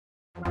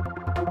Well,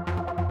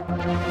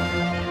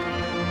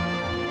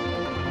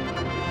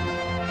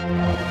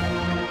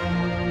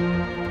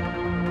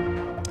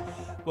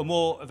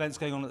 more events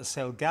going on at the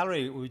Sale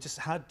Gallery. We just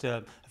had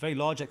a very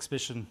large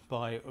exhibition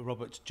by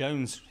Robert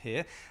Jones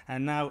here,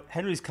 and now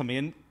Henry's coming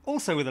in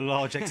also with a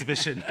large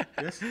exhibition.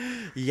 Yes?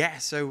 Yeah,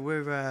 so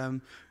we're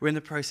in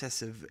the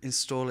process of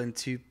installing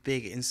two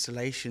big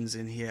installations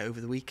in here over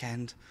the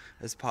weekend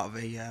as part of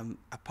a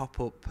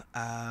pop-up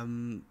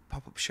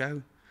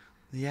show.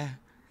 Yeah.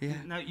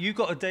 Now, you've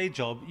got a day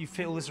job. You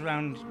fit all this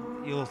around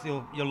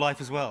your life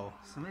as well.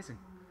 It's amazing.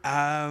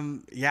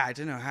 Yeah, I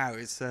don't know how.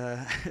 It's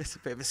it's a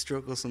bit of a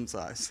struggle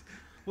sometimes.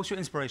 What's your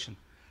inspiration?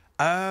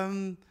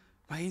 My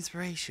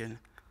inspiration,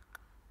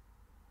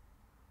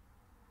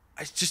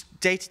 it's just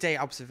day-to-day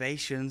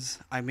observations.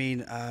 I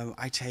mean,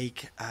 I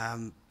take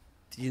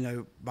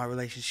my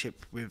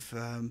relationship with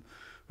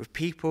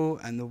people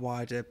and the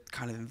wider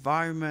kind of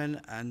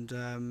environment,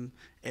 and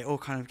it all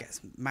kind of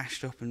gets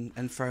mashed up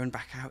and thrown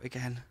back out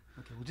again.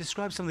 Okay, well,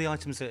 describe some of the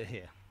items that are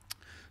here.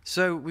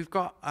 So we've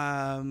got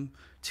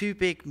two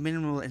big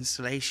minimal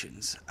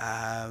installations.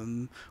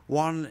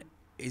 One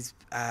is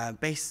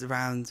based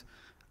around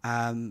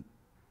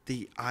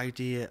the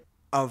idea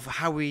of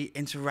how we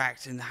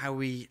interact and how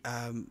we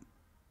kind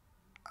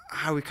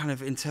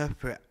of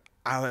interpret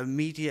our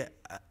immediate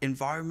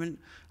environment.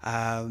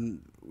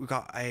 We've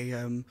got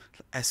a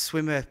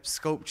swimmer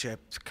sculpture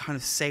kind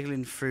of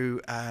sailing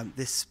through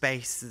this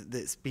space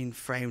that's been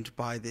framed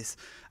by this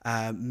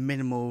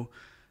minimal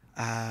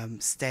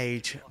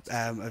stage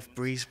of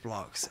breeze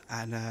blocks,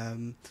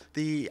 and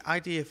the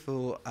idea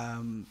for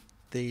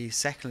the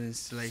second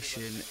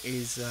installation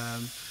is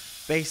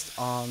based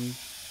on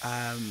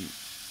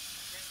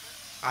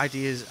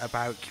ideas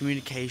about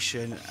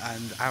communication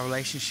and our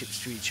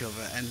relationships to each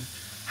other, and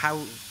how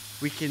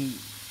we can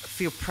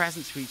feel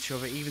present to each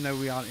other even though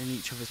we aren't in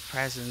each other's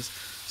presence.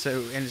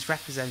 So, and it's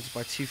represented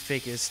by two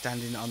figures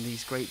standing on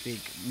these great big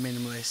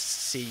minimalist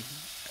sea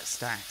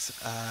stacks,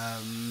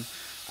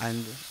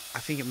 and I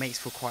think it makes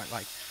for quite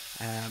like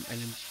an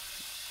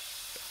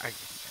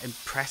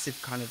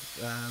impressive kind of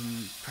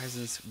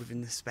presence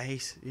within the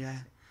space. Yeah.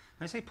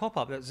 When I say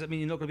pop-up, does that mean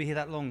you're not going to be here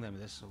that long then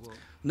with this? Or what?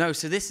 No,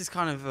 so this is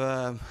kind of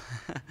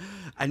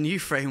a new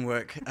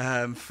framework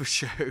for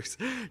shows.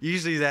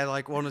 Usually they're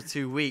like 1 or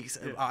 2 weeks.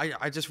 Yeah.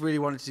 I just really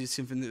wanted to do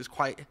something that was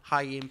quite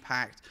high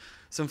impact,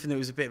 something that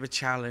was a bit of a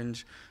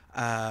challenge,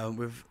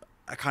 with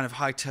a kind of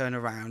high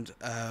turnaround,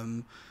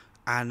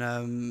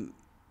 and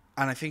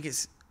I think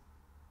it's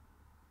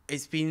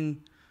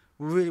been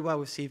really well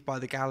received by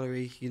the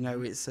gallery. You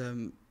know,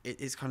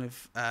 it's kind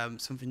of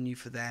something new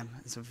for them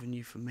and something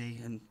new for me,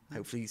 and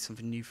hopefully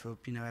something new for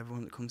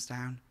everyone that comes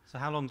down. So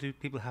how long do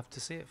people have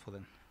to see it for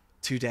then?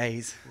 2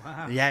 days.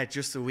 Wow. Yeah,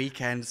 just a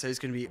weekend, so it's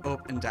going to be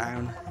up and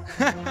down.